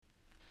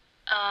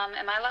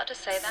Am I allowed to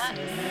say that?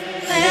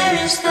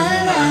 Where is the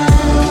love?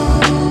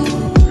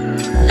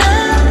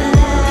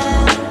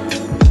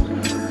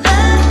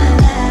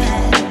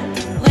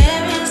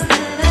 Where is the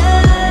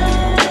love?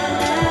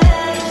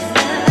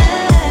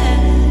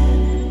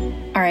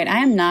 All right, I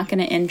am not going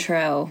to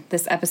intro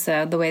this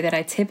episode the way that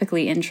I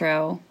typically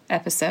intro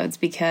episodes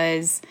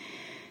because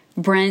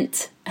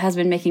Brent has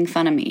been making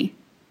fun of me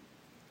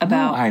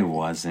about... No, I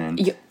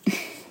wasn't.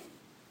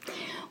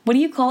 What do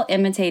you call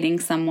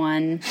imitating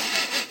someone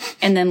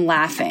and then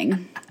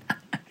laughing?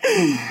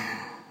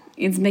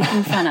 It's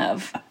making fun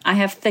of. I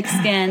have thick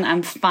skin.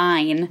 I'm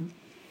fine.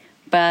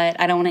 But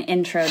I don't want to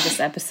intro this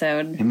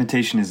episode.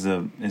 Imitation is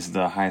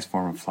the highest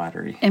form of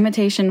flattery.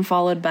 Imitation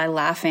followed by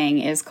laughing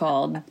is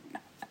called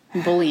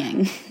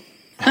bullying.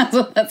 That's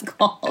what that's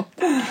called.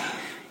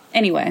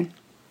 Anyway.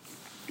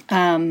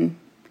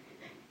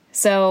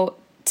 So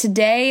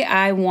today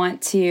I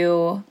want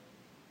to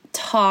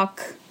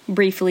talk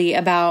briefly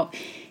about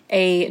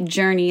a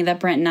journey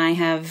that Brent and I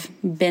have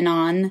been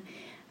on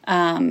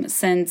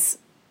since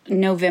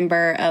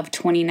November of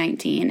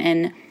 2019.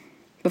 And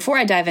before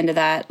I dive into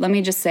that, let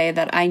me just say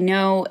that I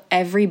know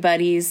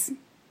everybody's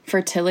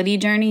fertility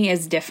journey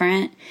is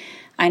different.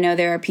 I know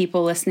there are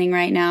people listening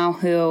right now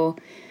who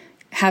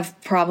have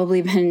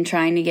probably been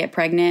trying to get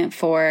pregnant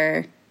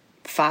for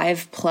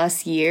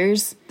 5+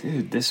 years.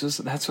 Dude, this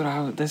is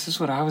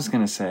what I was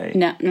gonna say.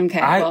 No,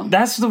 okay.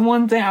 That's the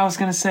one thing I was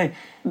gonna say.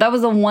 That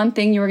was the one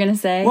thing you were gonna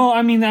say? Well,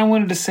 I mean, I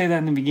wanted to say that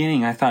in the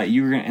beginning. I thought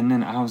you were gonna, and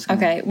then I was gonna...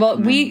 Okay, well,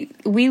 we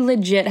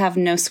legit have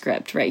no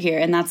script right here,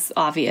 and that's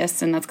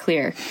obvious, and that's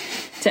clear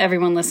to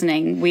everyone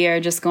listening. We are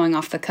just going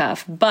off the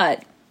cuff.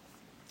 But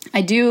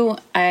I do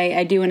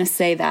want to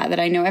say that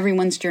I know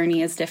everyone's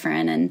journey is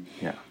different, and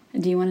yeah.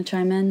 Do you want to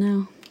chime in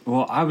now?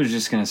 Well, I was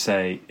just gonna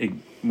say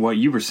what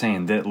you were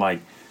saying, that, like,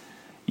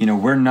 you know,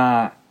 we're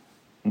not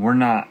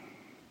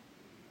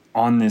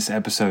on this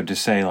episode to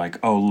say, like,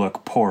 oh,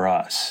 look, poor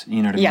us,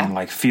 you know what I mean?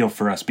 Like, feel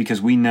for us, because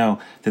we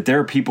know that there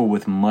are people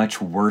with much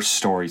worse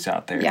stories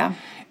out there. Yeah.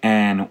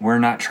 And we're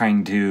not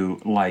trying to,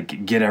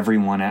 like, get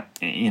everyone,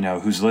 you know,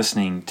 who's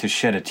listening to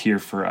shed a tear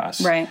for us.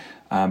 Right.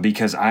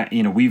 Because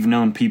we've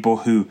known people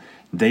who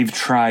they've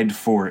tried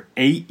for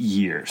 8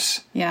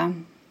 years. Yeah.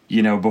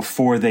 You know,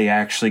 before they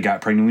actually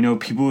got pregnant. We know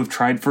people who've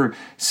tried for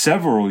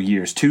several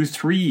years,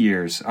 2-3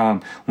 years.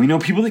 We know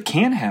people that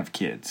can have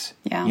kids,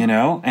 you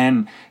know,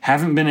 and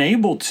haven't been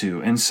able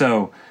to. And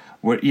so,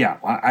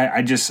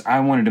 I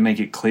wanted to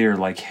make it clear,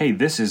 like, hey,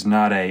 this is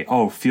not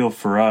feel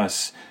for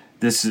us.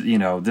 This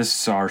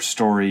is our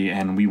story,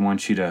 and we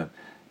want you to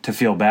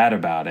feel bad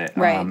about it.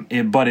 Right.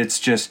 But it's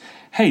just,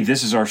 hey,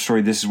 this is our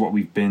story. This is what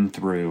we've been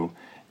through.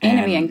 And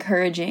to be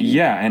encouraging.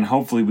 Yeah, and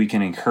hopefully we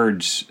can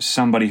encourage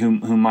somebody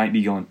who might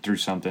be going through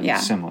something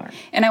similar.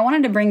 And I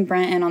wanted to bring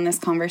Brent in on this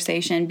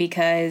conversation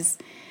because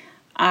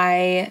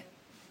I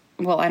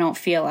don't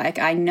feel like,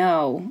 I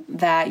know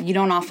that you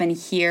don't often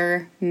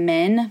hear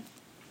men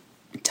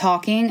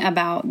talking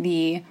about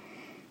the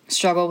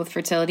struggle with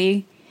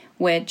fertility,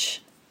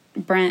 which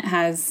Brent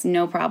has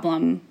no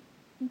problem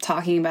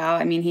talking about.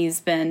 I mean, he's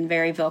been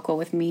very vocal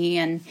with me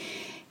and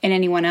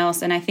anyone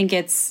else. And I think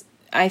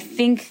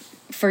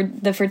for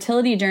the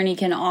fertility journey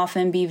can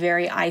often be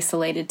very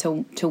isolated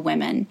to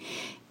women.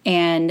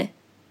 And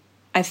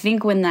I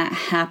think when that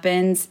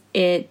happens,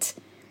 it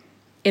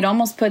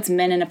almost puts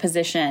men in a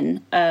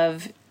position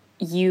of,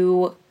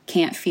 you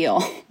can't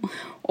feel,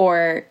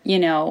 or, you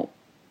know,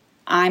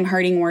 I'm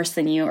hurting worse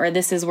than you, or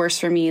this is worse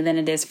for me than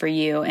it is for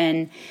you.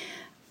 And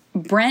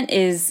Brent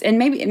is, and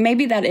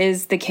maybe that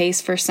is the case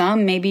for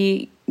some.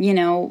 Maybe, you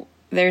know,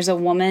 there's a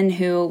woman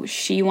who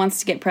she wants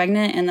to get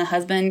pregnant and the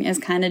husband is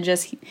kind of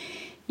just,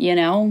 you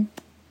know,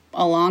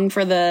 along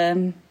for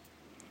the,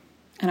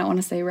 I don't want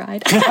to say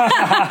ride. Got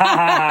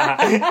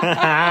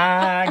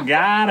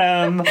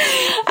him.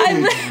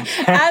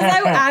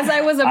 As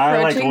I was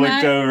approaching I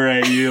looked over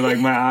at you, like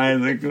my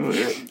eyes, like.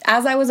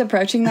 As I was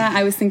approaching that,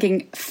 I was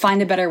thinking,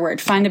 find a better word,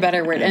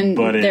 and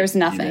there's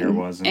nothing. There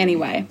wasn't.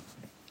 Anyway,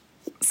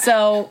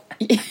 so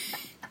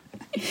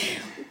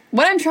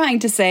what I'm trying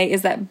to say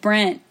is that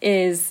Brent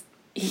is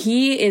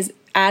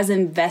as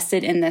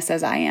invested in this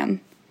as I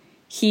am.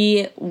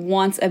 He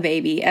wants a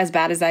baby as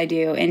bad as I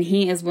do, and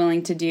he is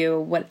willing to do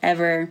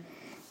whatever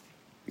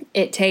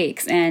it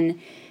takes. And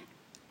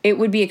it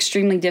would be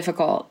extremely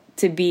difficult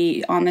to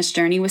be on this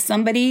journey with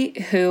somebody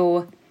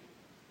who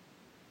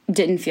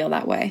didn't feel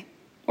that way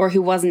or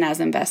who wasn't as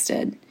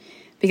invested.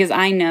 Because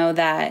I know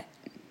that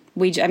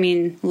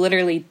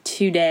literally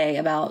today,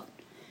 about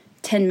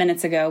 10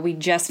 minutes ago, we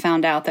just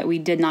found out that we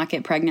did not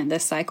get pregnant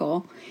this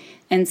cycle.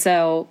 And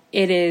so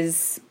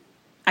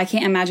I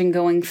can't imagine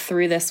going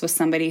through this with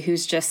somebody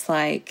who's just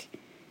like,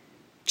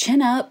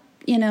 chin up,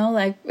 you know,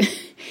 like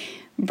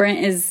Brent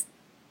is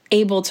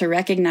able to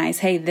recognize,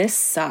 hey, this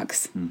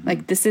sucks. Mm-hmm.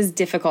 Like, this is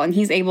difficult. And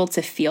he's able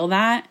to feel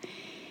that.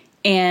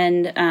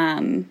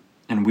 And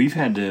we've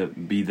had to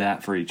be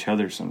that for each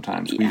other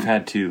sometimes. Yeah. We've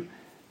had to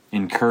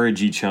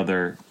encourage each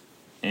other.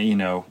 You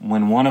know,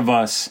 when one of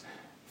us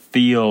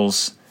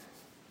feels,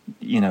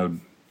 you know,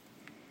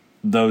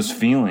 those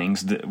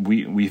feelings that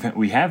we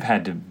have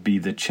had to be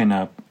the chin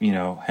up,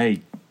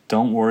 hey,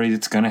 don't worry,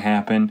 it's going to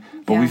happen.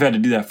 But we've had to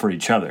do that for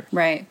each other.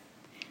 Right.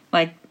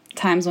 Like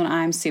times when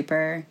I'm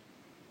super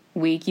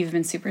weak, you've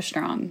been super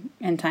strong.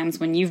 And times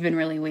when you've been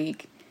really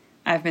weak,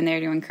 I've been there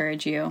to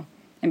encourage you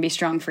and be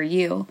strong for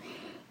you.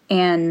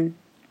 And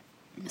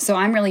so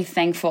I'm really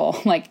thankful.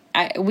 Like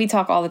we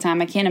talk all the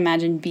time. I can't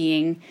imagine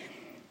being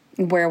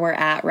where we're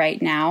at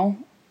right now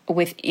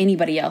with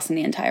anybody else in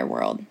the entire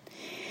world.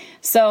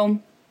 So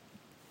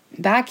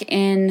back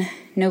in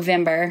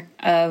November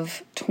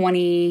of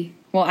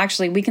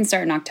actually we can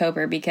start in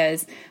October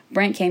because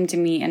Brent came to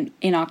me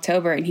in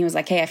October and he was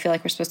like, hey, I feel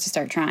like we're supposed to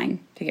start trying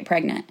to get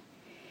pregnant.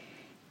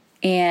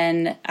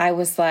 And I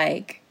was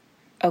like,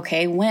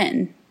 okay,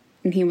 when?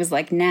 And he was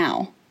like,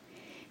 now.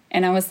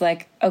 And I was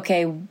like,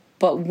 okay,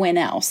 but when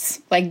else?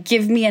 Like,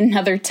 give me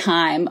another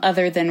time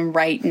other than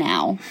right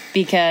now,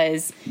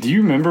 because... Do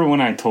you remember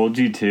when I told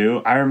you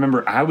too? I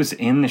remember I was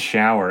in the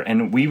shower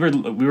and we were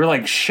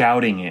like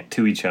shouting it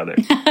to each other.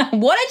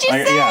 What did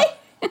you say? Yeah.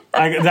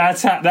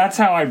 That's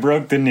how I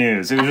broke the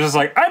news. It was just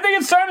like, I think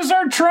it's time to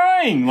start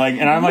trying. Like,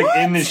 and I'm like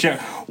in the shower.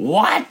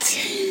 What?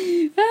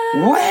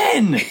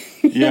 When?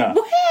 Yeah.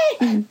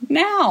 When?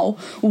 Now?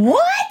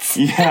 What?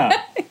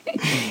 Yeah.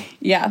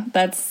 Yeah,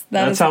 that's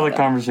how the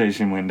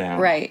conversation went down.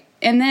 Right.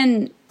 And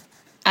then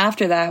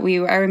after that,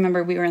 I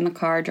remember we were in the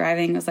car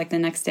driving. It was like the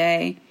next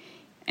day.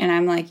 And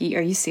I'm like,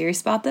 are you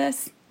serious about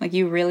this? Like,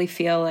 you really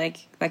feel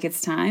like it's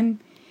time?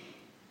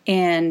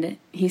 And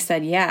he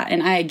said, yeah.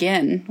 And I,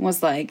 again,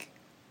 was like,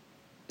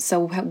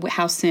 so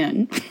how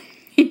soon?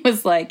 He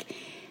was like,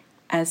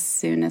 as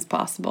soon as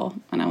possible.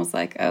 And I was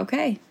like,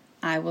 okay,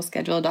 I will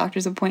schedule a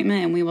doctor's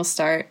appointment and we will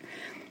start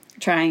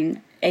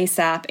trying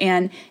ASAP.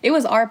 And it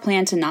was our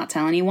plan to not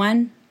tell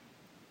anyone.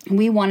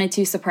 We wanted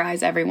to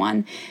surprise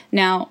everyone.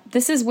 Now,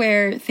 this is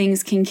where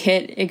things can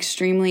get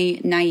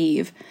extremely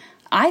naive.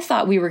 I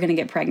thought we were going to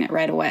get pregnant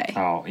right away.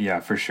 Oh,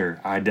 yeah, for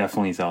sure. I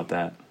definitely thought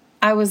that.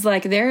 I was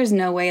like, there is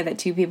no way that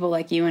two people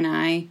like you and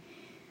I,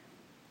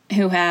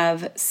 who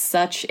have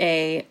such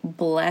a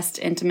blessed,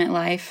 intimate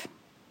life,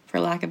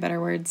 for lack of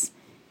better words,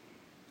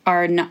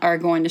 are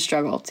going to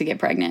struggle to get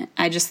pregnant.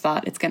 I just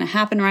thought it's going to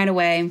happen right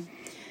away.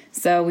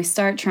 So we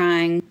start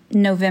trying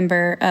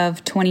November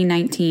of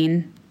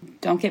 2019.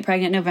 Don't get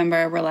pregnant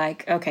November. We're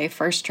like, okay,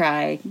 first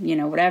try,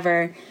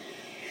 whatever.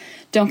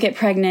 Don't get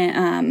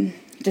pregnant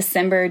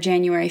December,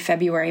 January,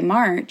 February,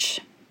 March.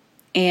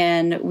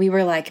 And we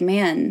were like,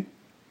 man,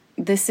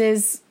 this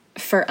is,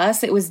 for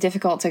us, it was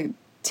difficult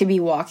to be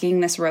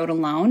walking this road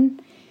alone.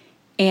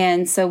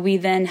 And so we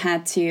then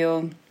had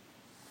to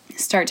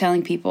start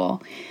telling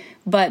people.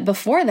 But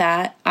before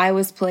that, I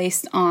was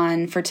placed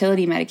on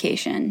fertility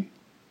medication,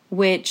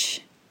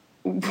 which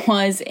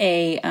was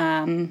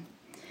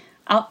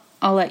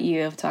I'll let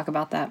you talk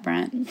about that,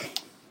 Brent.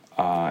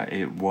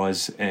 It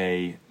was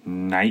a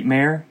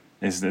nightmare.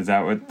 Is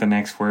that what the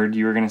next word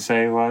you were going to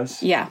say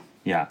was? Yeah.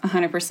 Yeah.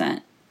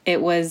 100%.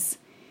 It was,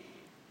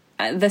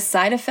 the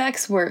side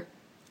effects were,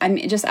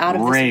 just out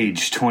of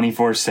rage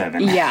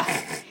 24/7. Yeah.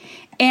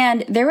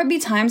 And there would be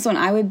times when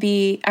I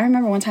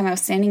remember one time I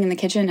was standing in the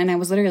kitchen and I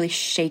was literally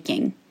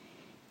shaking.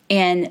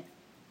 And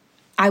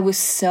I was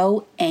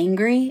so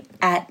angry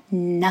at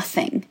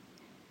nothing.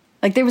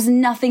 Like, there was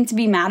nothing to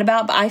be mad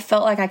about, but I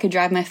felt like I could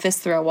drive my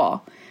fist through a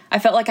wall. I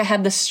felt like I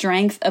had the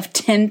strength of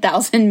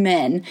 10,000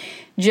 men.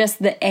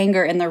 Just the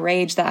anger and the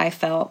rage that I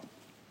felt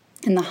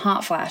and the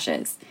hot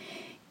flashes.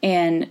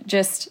 And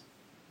just,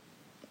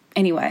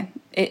 anyway,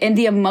 and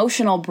the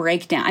emotional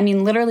breakdown.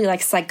 Literally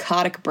like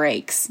psychotic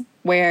breaks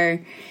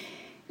where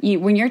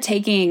when you're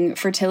taking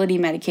fertility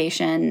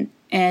medication,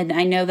 and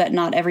I know that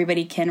not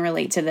everybody can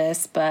relate to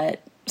this,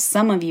 but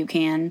some of you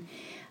can,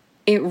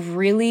 it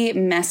really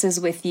messes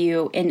with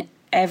you in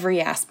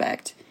every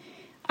aspect.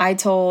 I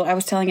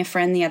was telling a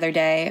friend the other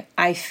day,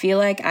 I feel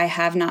like I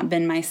have not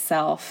been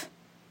myself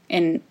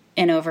in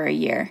over a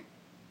year,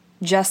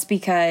 just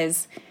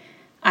because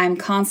I'm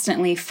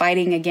constantly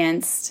fighting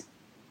against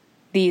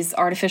these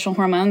artificial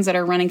hormones that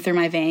are running through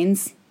my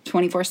veins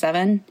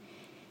 24/7,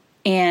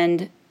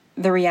 and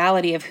the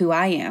reality of who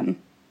I am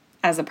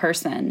as a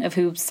person, of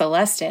who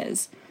Celeste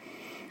is.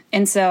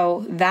 And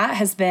so that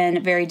has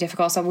been very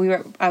difficult.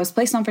 So I was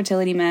placed on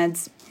fertility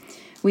meds.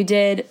 We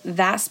did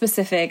that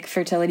specific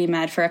fertility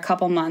med for a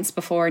couple months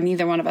before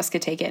neither one of us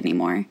could take it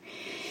anymore.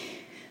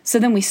 So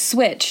then we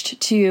switched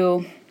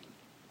to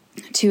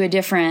a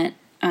different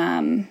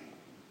brand.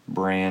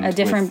 A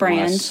different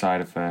brand. Less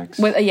side effects.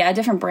 A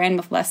different brand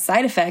with less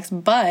side effects.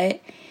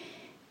 But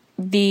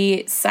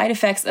the side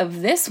effects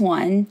of this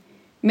one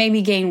made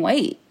me gain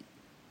weight.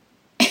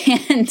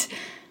 And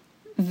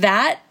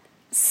that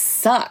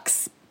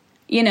sucks.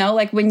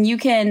 Like when you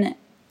can...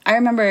 I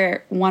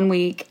remember one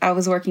week I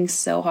was working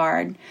so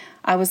hard.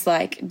 I was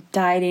like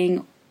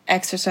dieting,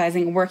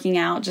 exercising, working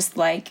out, just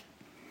like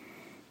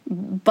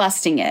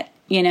busting it,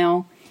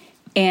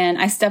 And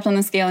I stepped on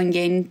the scale and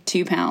gained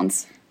 2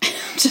 pounds.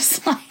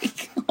 Just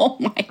like, oh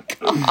my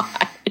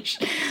gosh.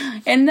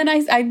 And then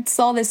I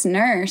saw this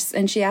nurse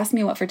and she asked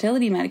me what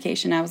fertility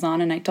medication I was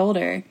on, and I told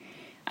her.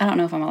 I don't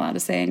know if I'm allowed to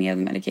say any of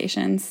the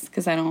medications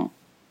because I don't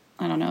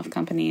know if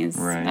companies,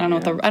 right, I don't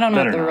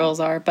know what the rules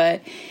are,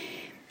 but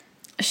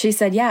she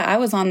said, yeah, I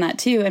was on that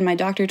too. And my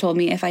doctor told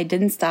me if I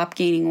didn't stop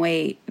gaining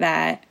weight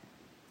that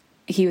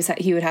he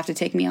would have to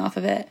take me off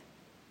of it.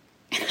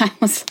 And I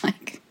was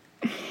like,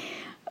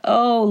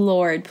 oh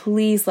Lord,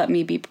 please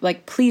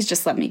please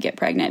just let me get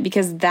pregnant,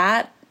 because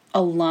that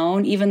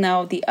alone, even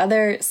though the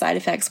other side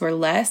effects were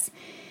less,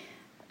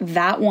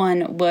 that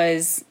one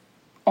was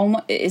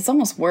it's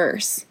almost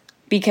worse,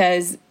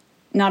 because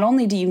not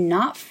only do you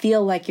not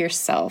feel like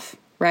yourself,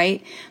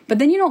 right? But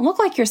then you don't look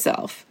like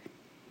yourself.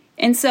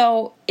 And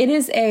so it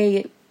is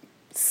a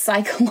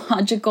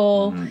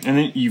psychological... And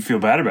then you feel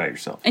bad about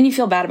yourself.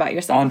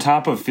 On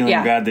top of feeling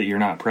bad that you're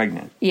not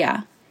pregnant.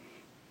 Yeah.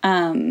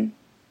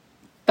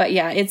 But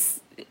yeah,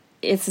 it's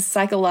a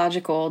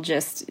psychological,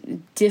 just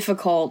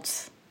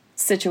difficult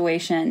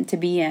situation to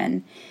be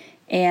in.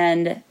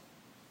 And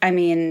I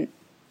mean,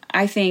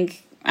 I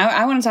think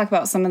I want to talk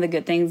about some of the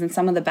good things and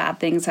some of the bad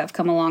things that have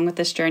come along with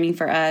this journey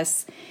for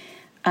us.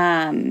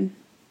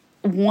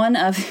 One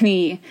of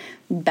the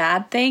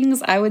bad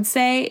things I would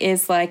say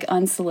is like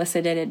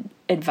unsolicited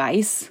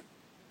advice.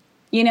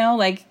 You know,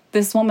 like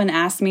this woman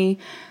asked me,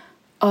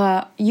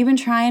 you've been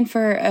trying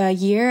for a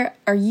year.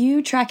 Are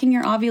you tracking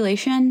your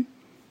ovulation?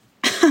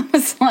 I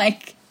was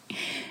like,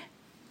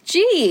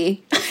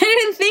 gee, I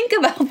didn't think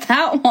about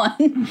that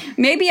one.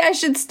 Maybe I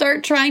should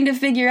start trying to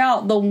figure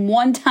out the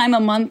one time a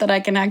month that I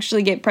can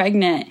actually get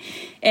pregnant.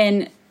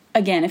 And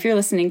again, if you're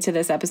listening to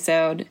this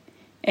episode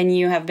and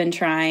you have been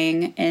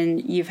trying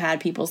and you've had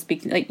people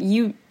speak, like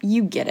you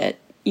get it.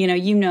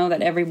 You know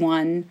that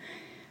everyone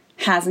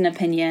has an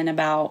opinion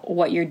about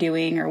what you're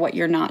doing or what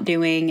you're not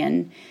doing.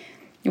 And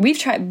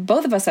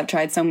both of us have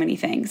tried so many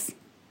things.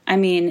 I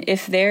mean,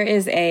 if there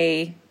is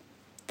a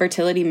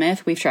fertility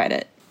myth, we've tried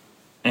it.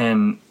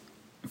 And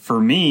for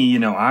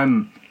me,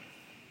 I'm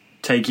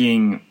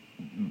taking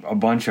a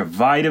bunch of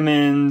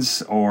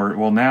vitamins,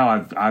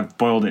 now I've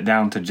boiled it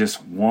down to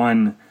just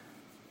one,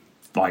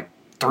 like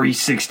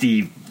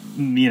 360,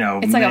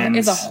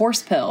 it's a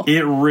horse pill.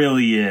 It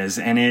really is.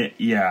 And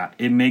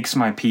it makes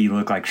my pee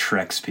look like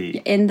Shrek's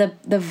pee. In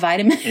the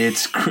vitamin.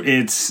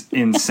 It's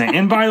insane.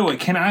 And by the way,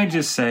 can I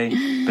just say,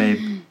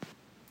 babe,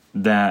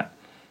 that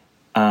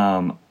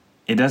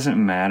it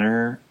doesn't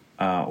matter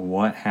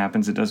what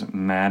happens. It doesn't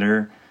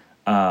matter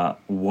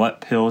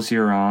what pills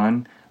you're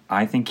on.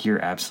 I think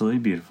you're absolutely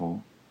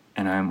beautiful,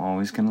 and I'm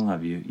always going to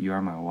love you. You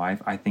are my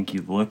wife. I think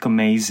you look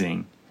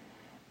amazing,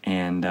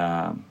 and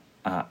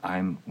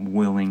I'm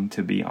willing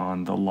to be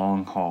on the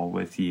long haul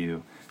with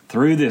you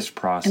through this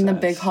process. In the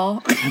big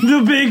haul?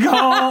 The big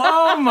haul.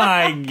 Oh,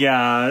 my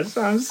gosh.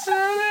 I'm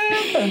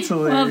sorry. That's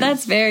hilarious. Well,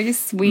 that's very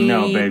sweet.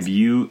 No, babe,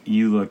 you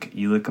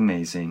look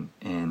amazing,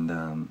 and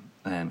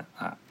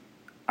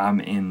I'm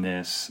in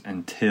this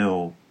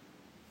until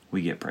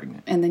we get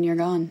pregnant. And then you're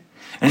gone.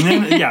 And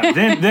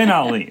then, then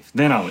I'll leave.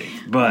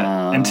 But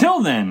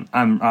until then,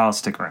 I'll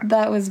stick around.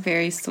 That was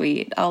very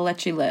sweet. I'll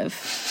let you live.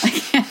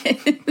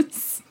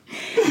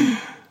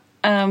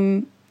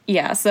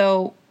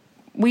 So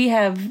we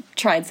have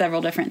tried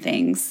several different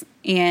things.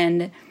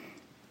 And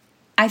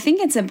I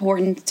think it's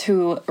important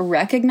to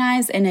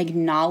recognize and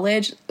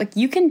acknowledge, like,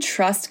 you can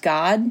trust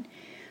God,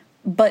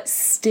 but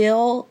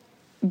still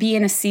be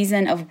in a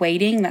season of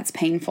waiting that's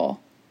painful.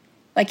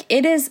 Like,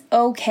 it is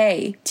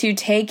okay to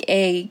take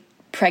a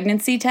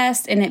pregnancy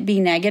test and it be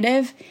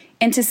negative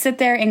and to sit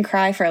there and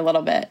cry for a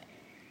little bit.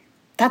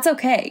 That's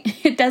okay.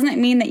 It doesn't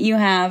mean that you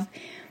have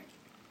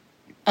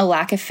a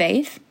lack of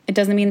faith. It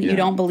doesn't mean that you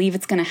don't believe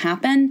it's going to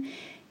happen.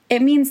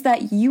 It means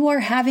that you are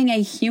having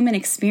a human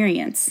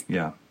experience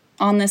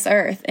on this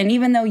earth. And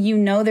even though you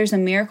know there's a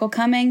miracle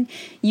coming,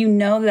 you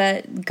know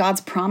that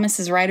God's promise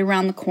is right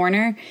around the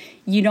corner,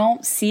 you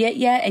don't see it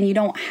yet and you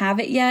don't have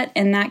it yet,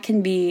 and that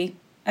can be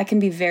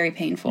very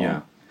painful.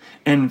 Yeah.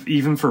 And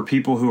even for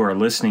people who are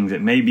listening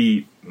that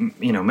maybe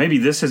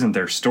this isn't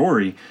their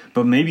story,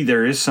 but maybe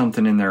there is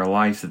something in their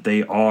life that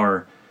they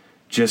are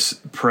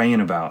just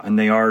praying about, and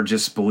they are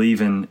just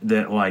believing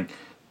that, like,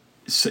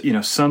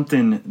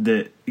 something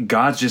that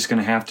God's just going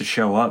to have to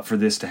show up for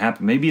this to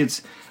happen. Maybe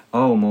it's,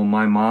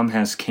 my mom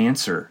has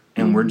cancer,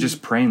 and we're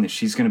just praying that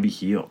she's going to be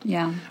healed.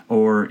 Yeah.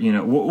 Or,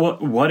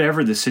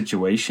 whatever the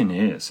situation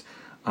is,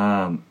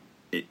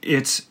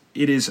 it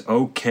is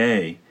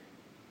okay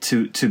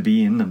to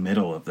be in the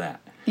middle of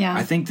that. Yeah.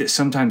 I think that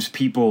sometimes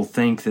people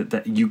think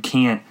that you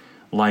can't,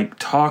 like,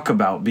 talk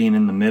about being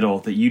in the middle,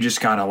 that you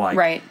just got to, like,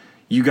 right.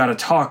 You got to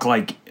talk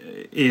like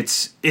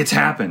it's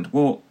happened.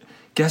 Well,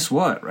 guess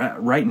what?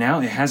 Right now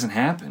it hasn't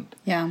happened.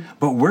 Yeah.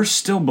 But we're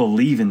still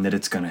believing that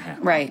it's going to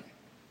happen. Right.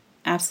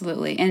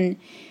 Absolutely. And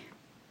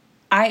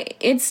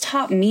it's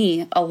taught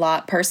me a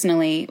lot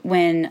personally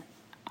when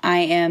I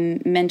am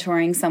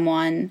mentoring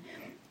someone,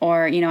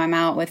 or, I'm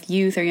out with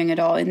youth or young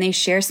adult and they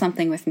share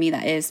something with me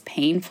that is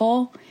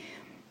painful.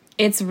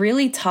 It's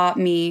really taught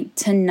me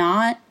to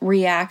not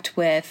react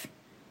with,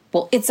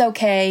 well, it's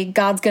okay.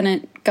 God's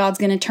going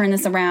to turn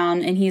this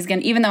around, and he's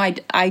going to, even though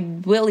I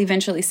will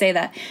eventually say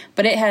that,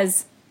 but it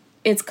has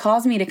it's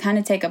caused me to kind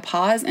of take a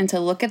pause and to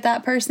look at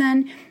that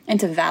person and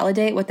to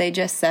validate what they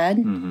just said,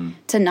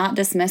 to not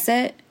dismiss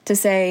it, to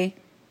say,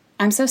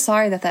 I'm so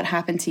sorry that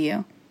happened to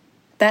you.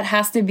 That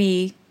has to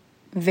be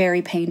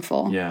very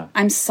painful. Yeah.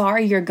 I'm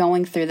sorry you're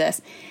going through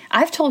this.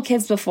 I've told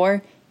kids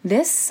before,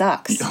 this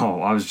sucks.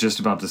 Oh, I was just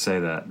about to say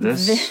that.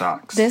 This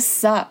sucks. This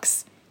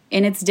sucks.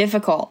 And it's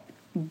difficult.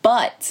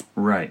 But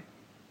right.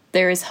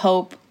 There is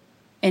hope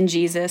in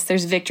Jesus.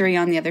 There's victory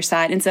on the other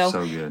side. And so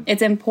good.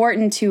 It's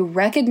important to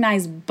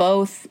recognize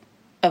both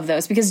of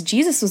those, because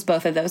Jesus was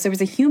both of those. There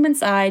was a human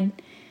side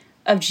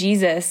of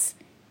Jesus,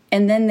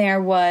 and then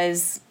there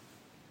was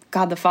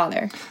God the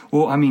Father.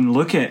 Well, I mean,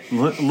 look at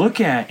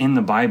in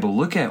the Bible,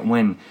 look at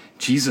when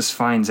Jesus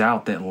finds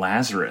out that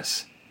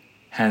Lazarus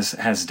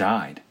has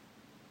died.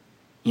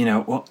 You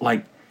know, well,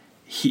 like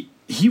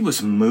he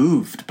was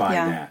moved by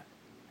that.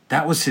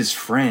 That was his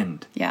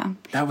friend. Yeah.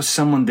 That was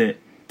someone that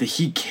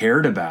he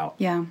cared about.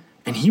 Yeah.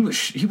 And he was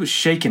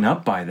shaken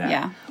up by that.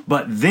 Yeah.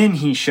 But then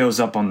he shows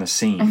up on the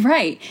scene.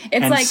 Right. It's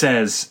and like,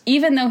 says,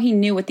 even though he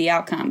knew what the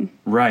outcome.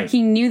 Right.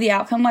 He knew the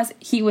outcome was,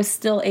 he was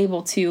still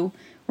able to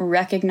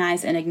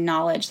recognize and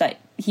acknowledge that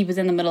he was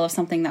in the middle of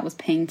something that was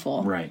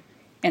painful. Right.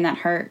 And that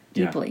hurt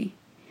deeply.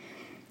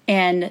 Yeah.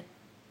 And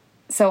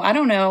so I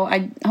don't know,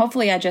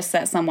 hopefully I just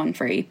set someone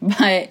free,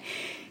 but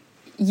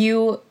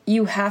you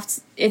have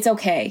to, it's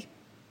okay.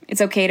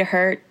 It's okay to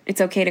hurt.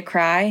 It's okay to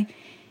cry.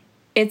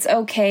 It's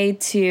okay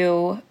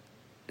to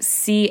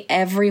see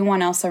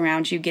everyone else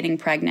around you getting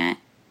pregnant.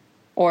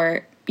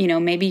 Or, you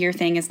know, maybe your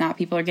thing is not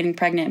people are getting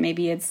pregnant.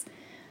 Maybe it's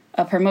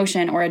a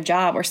promotion or a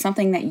job or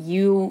something that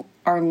you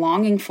are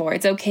longing for.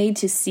 It's okay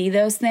to see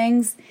those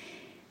things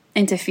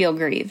and to feel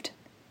grieved.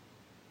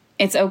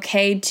 It's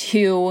okay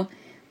to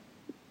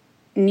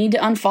need to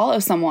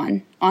unfollow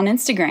someone on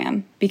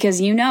Instagram, because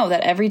you know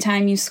that every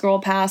time you scroll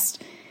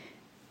past,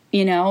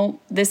 you know,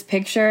 this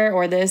picture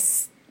or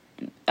this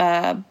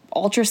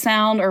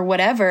ultrasound or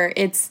whatever,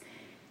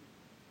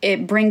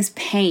 it brings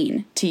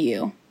pain to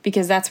you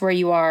because that's where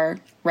you are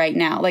right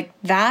now. Like,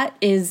 that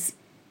is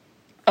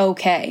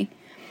okay.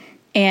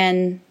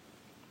 And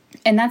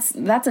that's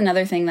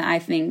another thing that I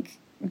think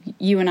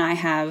you and I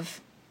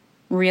have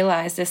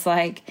realized is,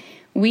 like,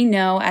 we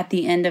know at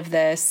the end of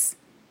this,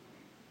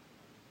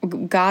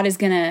 God is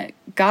gonna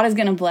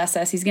bless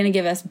us. He's gonna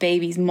give us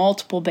babies,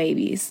 multiple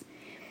babies.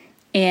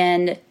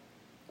 And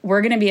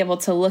we're gonna be able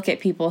to look at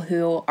people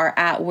who are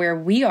at where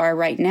we are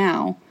right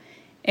now,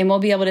 and we'll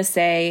be able to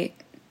say,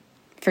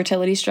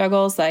 fertility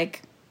struggles,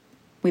 like,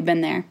 we've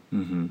been there.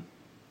 Mm-hmm.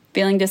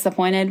 Feeling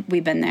disappointed,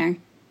 we've been there.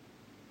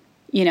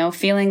 You know,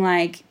 feeling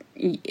like,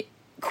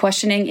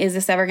 questioning, is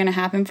this ever gonna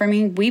happen for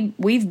me?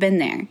 We've been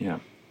there. Yeah.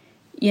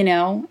 You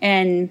know,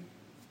 and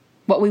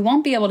what we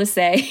won't be able to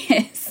say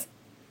is,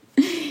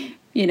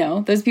 you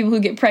know, those people who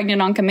get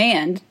pregnant on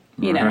command,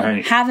 you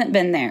know, haven't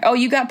been there. Oh,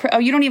 you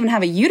don't even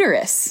have a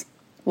uterus.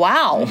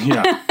 Wow.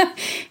 Yeah.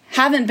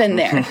 Haven't been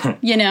there,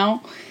 you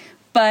know,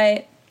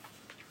 but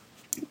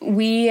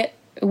we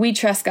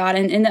trust God.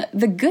 And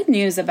the good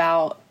news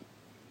about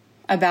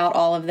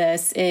all of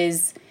this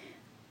is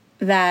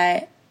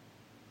that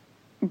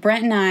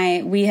Brent and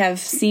I, we have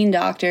seen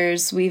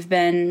doctors, we've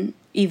been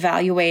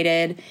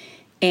evaluated,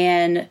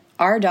 and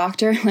our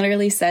doctor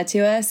literally said to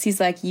us, he's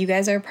like, you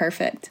guys are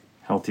perfect.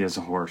 Healthy as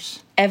a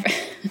horse. That's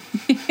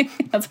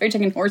why you're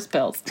taking horse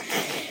pills.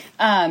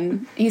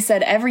 He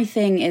said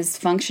everything is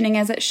functioning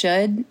as it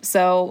should.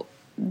 So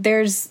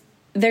there's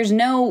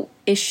no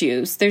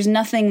issues. There's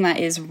nothing that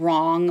is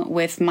wrong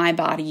with my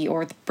body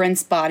or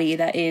Brent's body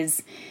that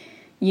is,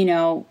 you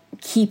know,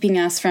 keeping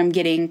us from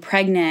getting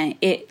pregnant.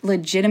 It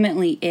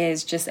legitimately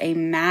is just a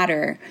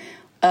matter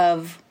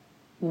of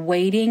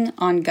waiting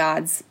on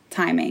God's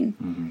timing.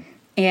 Mm-hmm.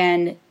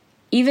 And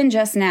even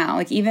just now,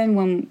 like, even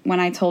when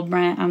I told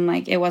Brent, I'm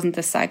like, it wasn't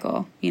this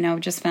cycle, you know,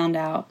 just found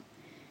out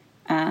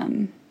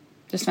we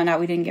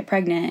didn't get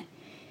pregnant.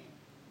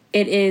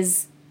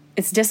 It's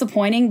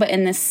disappointing, but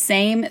in the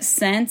same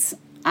sense,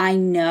 I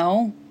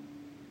know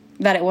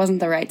that it wasn't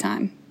the right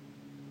time.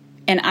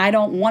 And I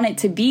don't want it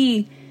to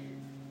be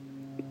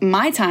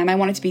my time. I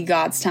want it to be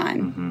God's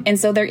time. Mm-hmm. And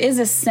so there is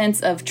a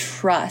sense of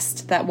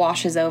trust that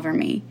washes over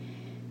me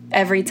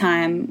every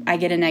time I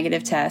get a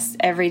negative test,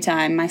 every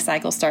time my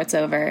cycle starts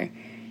over.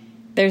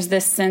 There's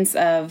this sense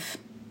of,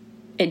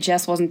 it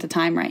just wasn't the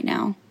time right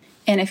now.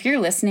 And if you're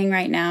listening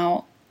right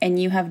now and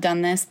you have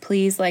done this,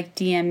 please, like,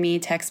 DM me,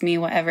 text me,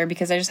 whatever,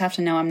 because I just have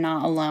to know I'm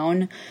not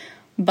alone.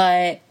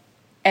 But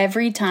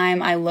every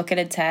time I look at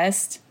a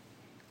test,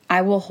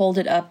 I will hold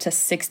it up to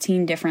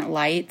 16 different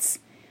lights.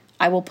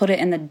 I will put it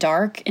in the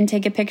dark and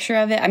take a picture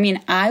of it. I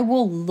mean, I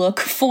will look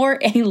for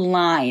a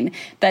line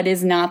that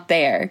is not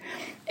there.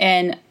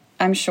 And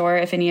I'm sure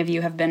if any of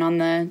you have been on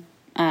the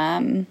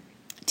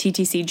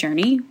TTC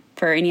journey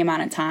for any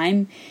amount of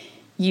time,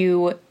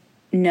 you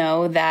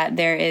know that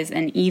there is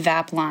an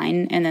EVAP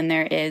line and then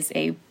there is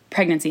a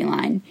pregnancy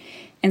line.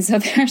 And so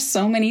there are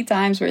so many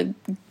times where,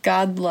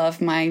 God love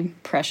my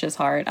precious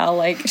heart, I'll,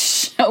 like,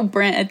 show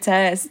Brent a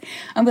test.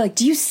 I'll be like,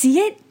 do you see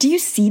it? Do you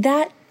see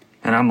that?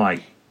 And I'm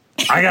like,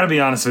 I gotta be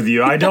honest with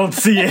you. I don't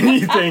see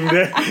anything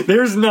there.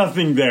 There's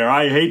nothing there.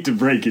 I hate to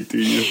break it to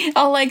you.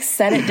 I'll like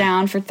set it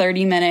down for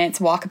 30 minutes,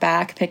 walk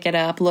back, pick it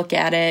up, look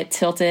at it,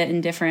 tilt it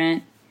in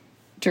different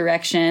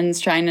directions,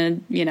 trying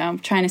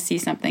to see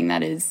something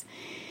that is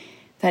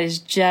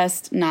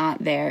just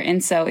not there.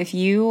 And so if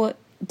you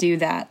do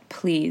that,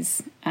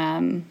 please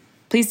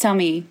tell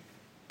me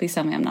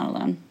I'm not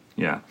alone.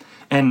 Yeah.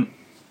 And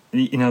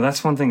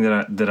that's one thing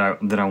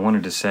that I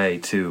wanted to say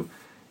to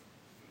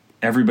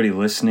everybody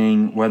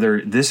listening,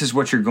 whether this is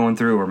what you're going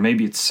through or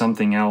maybe it's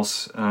something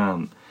else.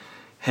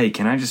 Hey,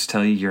 can I just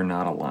tell you, you're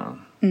not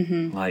alone.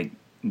 Mm-hmm. Like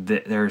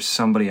there's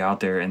somebody out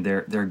there and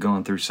they're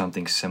going through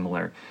something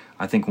similar.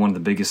 I think one of the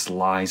biggest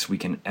lies we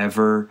can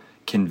ever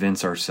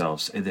convince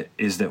ourselves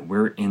is that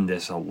we're in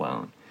this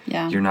alone.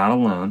 Yeah. You're not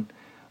alone.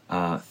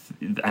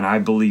 And I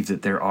believe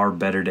that there are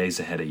better days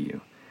ahead of you.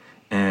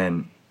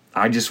 And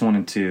I just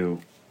wanted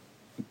to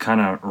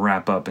kind of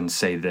wrap up and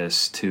say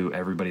this to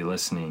everybody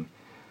listening.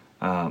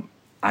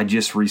 I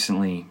just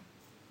recently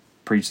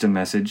preached a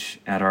message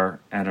at our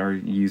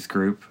youth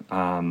group,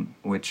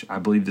 which I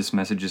believe this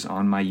message is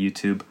on my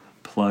YouTube.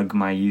 Plug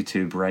my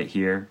YouTube right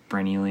here,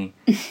 Brenny.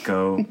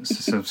 Go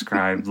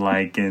subscribe,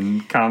 like,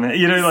 and comment.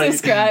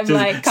 Subscribe,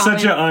 like, comment,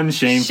 such an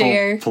unshameful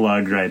share.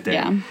 Plug right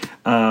there.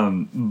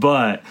 Yeah.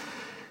 But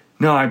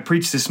no, I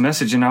preached this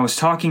message and I was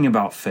talking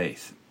about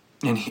faith,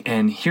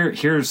 and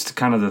here's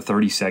kind of the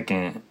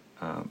 30-second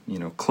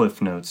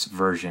Cliff Notes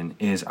version.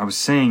 Is I was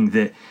saying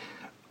that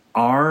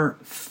our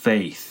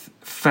faith,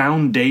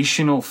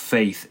 foundational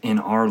faith in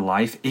our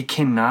life, it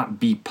cannot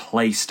be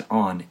placed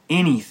on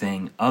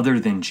anything other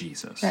than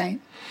Jesus. Right.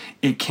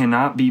 It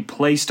cannot be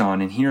placed on,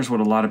 and here's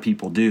what a lot of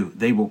people do.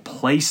 They will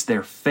place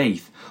their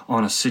faith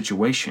on a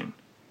situation.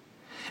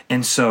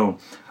 And so,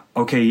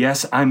 okay,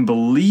 yes, I'm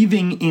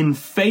believing in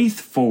faith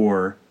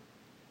for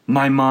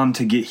my mom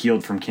to get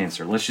healed from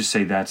cancer. Let's just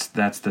say that's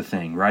the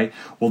thing, right?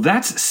 Well,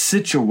 that's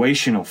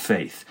situational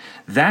faith.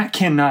 That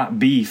cannot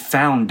be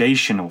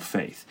foundational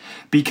faith.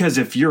 Because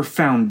if your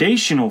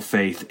foundational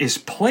faith is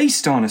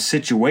placed on a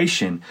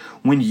situation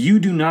when you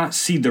do not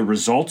see the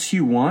results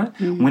you want,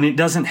 when it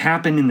doesn't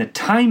happen in the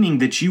timing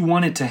that you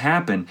want it to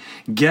happen,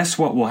 guess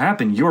what will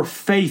happen? Your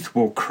faith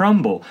will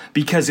crumble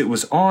because it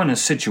was on a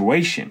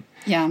situation.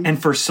 Yeah.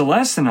 And for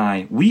Celeste and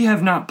I, we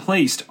have not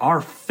placed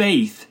our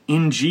faith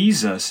in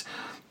Jesus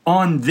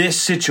on this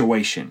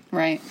situation.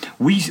 Right.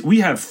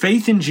 We have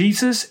faith in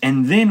Jesus,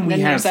 and then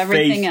we have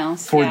faith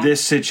else. for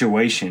this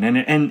situation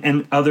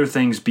and other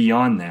things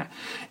beyond that.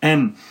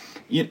 And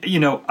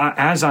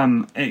as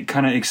I'm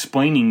kind of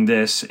explaining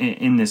this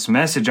in this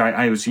message,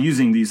 I was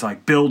using these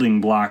like building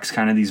blocks,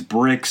 kind of these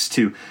bricks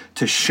to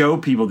show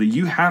people that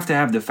you have to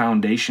have the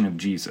foundation of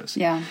Jesus.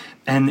 Yeah.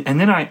 And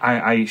then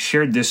I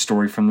shared this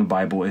story from the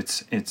Bible.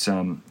 It's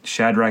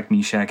Shadrach,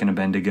 Meshach, and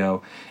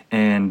Abednego.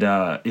 And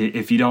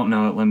if you don't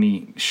know it, let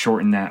me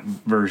shorten that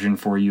version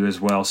for you as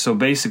well. So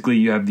basically,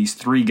 you have these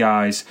three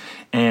guys,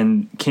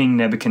 and King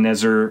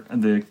Nebuchadnezzar,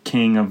 the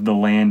king of the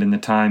land in the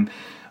time,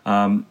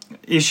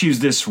 issues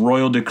this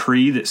royal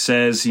decree that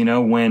says,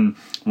 when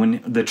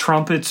the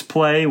trumpets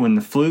play, when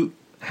the flute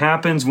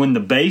happens, when the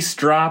bass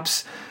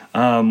drops,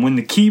 when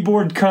the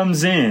keyboard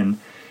comes in,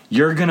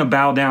 you're going to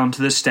bow down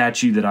to the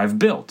statue that I've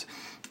built.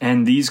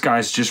 And these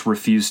guys just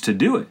refuse to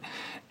do it.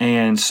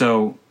 And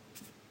so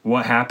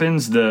what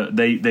happens?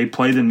 They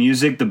play the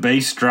music, the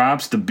bass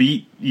drops, the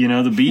beat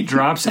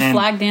drops, the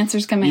flag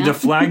dancers come in.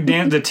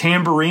 The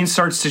tambourine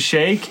starts to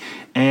shake,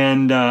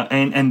 and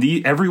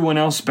everyone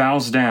else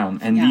bows down,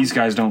 and these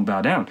guys don't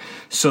bow down.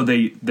 So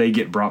they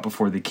get brought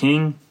before the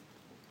king,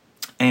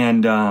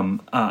 and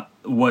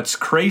what's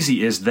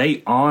crazy is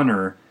they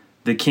honor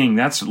the king.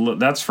 That's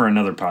for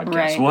another podcast.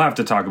 Right. We'll have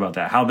to talk about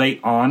that. How they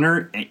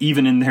honor,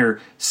 even in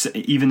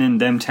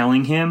them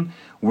telling him,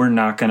 we're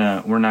not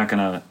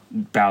gonna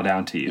bow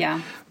down to you.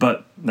 Yeah.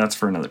 But that's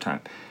for another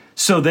time.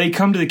 So they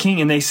come to the king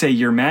and they say,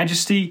 Your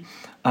Majesty,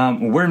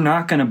 we're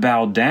not going to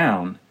bow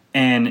down.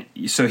 And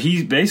so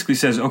he basically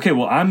says, okay,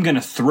 well, I'm going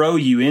to throw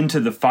you into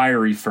the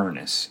fiery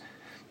furnace.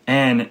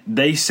 And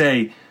they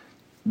say,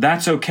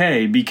 that's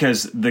okay,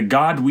 because the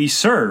God we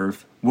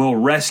serve will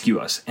rescue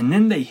us. And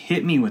then they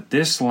hit me with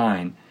this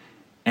line.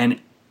 And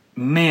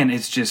man,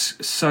 it's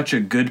just such a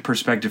good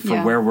perspective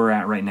for where we're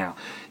at right now.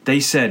 They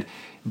said,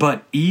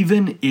 but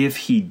even if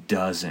he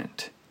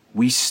doesn't,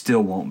 we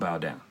still won't bow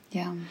down.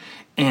 Yeah.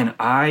 And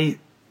I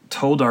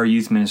told our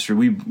youth ministry,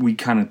 we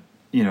kind of,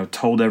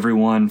 told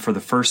everyone for the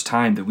first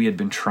time that we had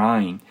been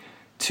trying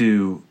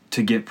to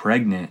get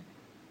pregnant.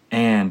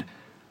 And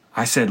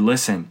I said,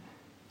 listen,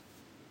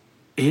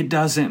 it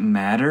doesn't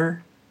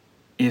matter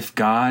if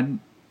God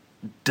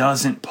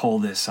doesn't pull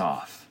this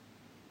off.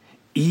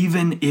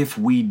 Even if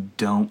we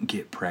don't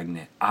get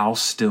pregnant, I'll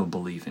still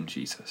believe in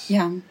Jesus.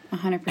 Yeah,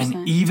 100%.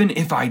 And even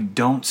if I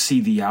don't see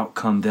the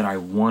outcome that I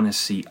want to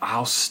see,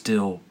 I'll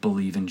still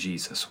believe in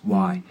Jesus.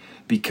 Why?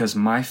 Because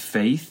my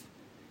faith,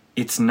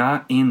 it's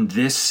not in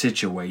this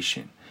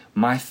situation.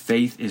 My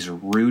faith is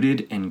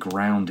rooted and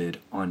grounded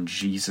on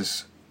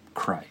Jesus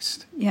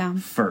Christ. Yeah.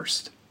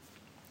 First.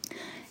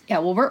 Yeah,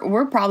 well,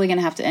 we're probably going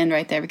to have to end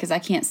right there because I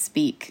can't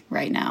speak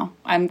right now.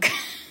 I'm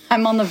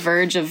on the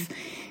verge of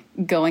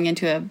going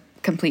into a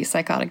complete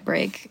psychotic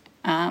break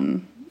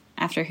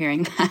after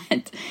hearing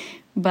that.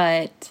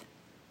 But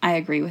I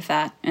agree with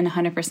that, and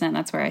 100%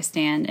 that's where I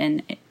stand.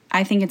 And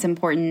I think it's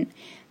important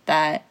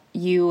that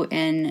you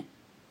and,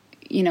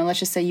 let's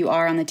just say you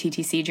are on the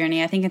TTC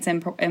journey. I think it's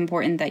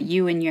important that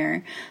you and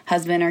your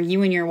husband or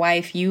you and your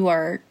wife,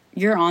 you're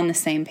on the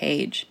same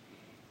page.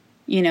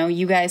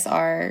 You guys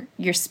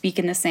you're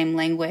speaking the same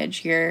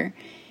language. That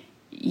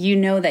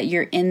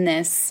you're in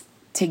this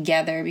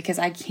together, because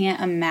I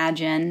can't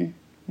imagine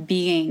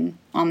being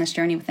on this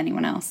journey with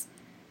anyone else.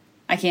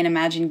 I can't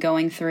imagine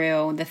going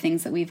through the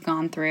things that we've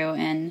gone through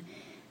and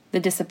the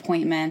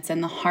disappointments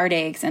and the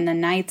heartaches and the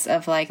nights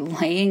of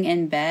laying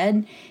in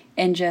bed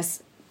and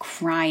just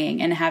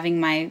crying and having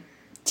my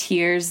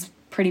tears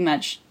pretty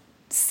much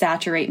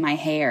saturate my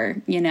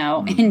hair,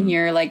 and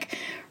you're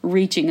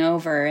reaching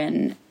over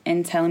and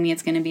telling me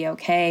it's going to be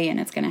okay and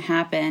it's going to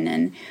happen.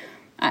 And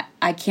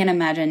I can't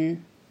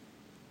imagine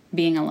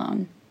being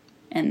alone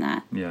in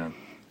that. Yeah.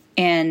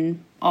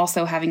 And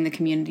also having the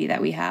community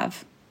that we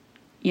have,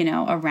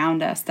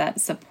 around us that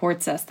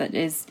supports us, that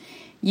is,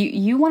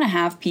 you want to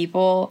have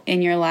people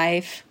in your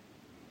life.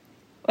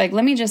 Let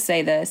me just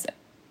say this,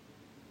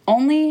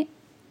 only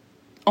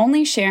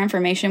share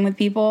information with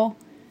people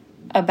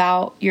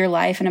about your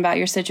life and about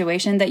your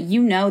situation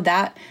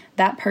that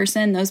that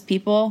person, those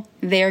people,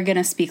 they're going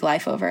to speak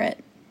life over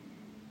it.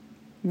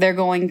 They're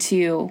going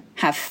to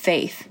have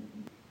faith.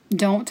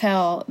 Don't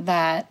tell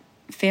that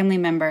family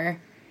member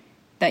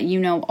that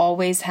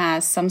always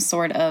has some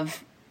sort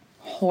of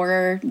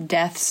horror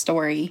death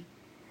story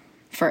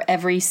for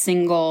every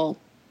single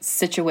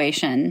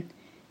situation.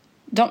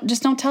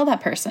 Don't tell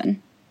that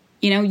person.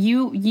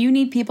 You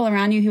need people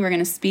around you who are going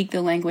to speak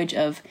the language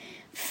of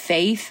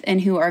faith and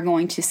who are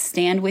going to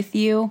stand with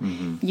you.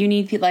 Mm-hmm. You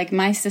need people like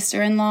my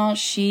sister-in-law.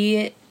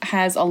 She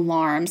has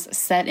alarms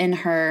set in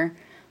her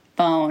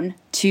phone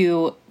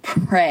to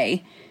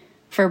pray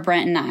for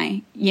Brent and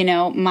I.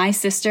 My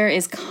sister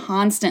is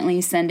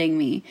constantly sending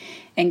me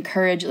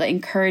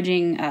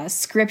encouraging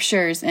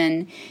scriptures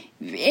and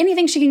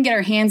anything she can get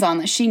her hands on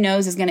that she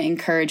knows is going to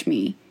encourage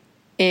me.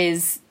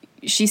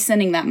 She's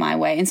sending that my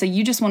way. And so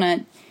you just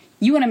want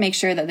to make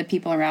sure that the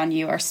people around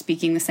you are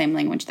speaking the same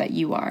language that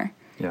you are.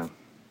 Yeah.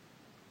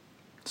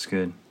 It's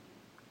good.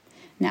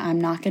 Now, I'm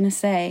not going to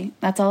say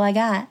that's all I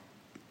got.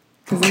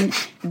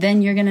 Because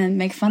then you're going to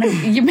make fun of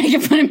me. You're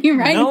making fun of me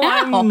right now.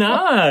 No, I'm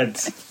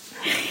not.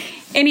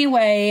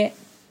 Anyway,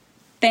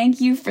 thank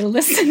you for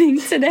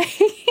listening today.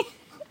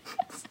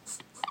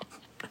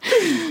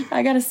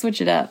 I got to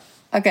switch it up.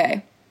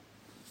 Okay.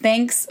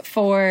 Thanks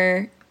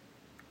for...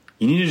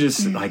 You need to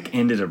just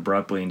end it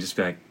abruptly and just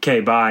be like, okay,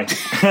 bye.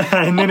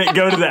 And then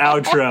go to the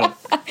outro.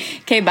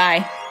 Okay,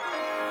 bye.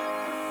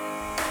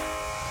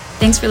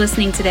 Thanks for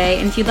listening today.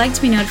 And if you'd like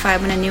to be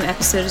notified when a new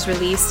episode is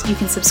released, you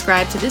can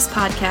subscribe to this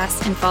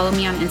podcast and follow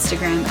me on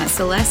Instagram at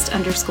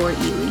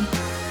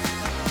Celeste_Ely.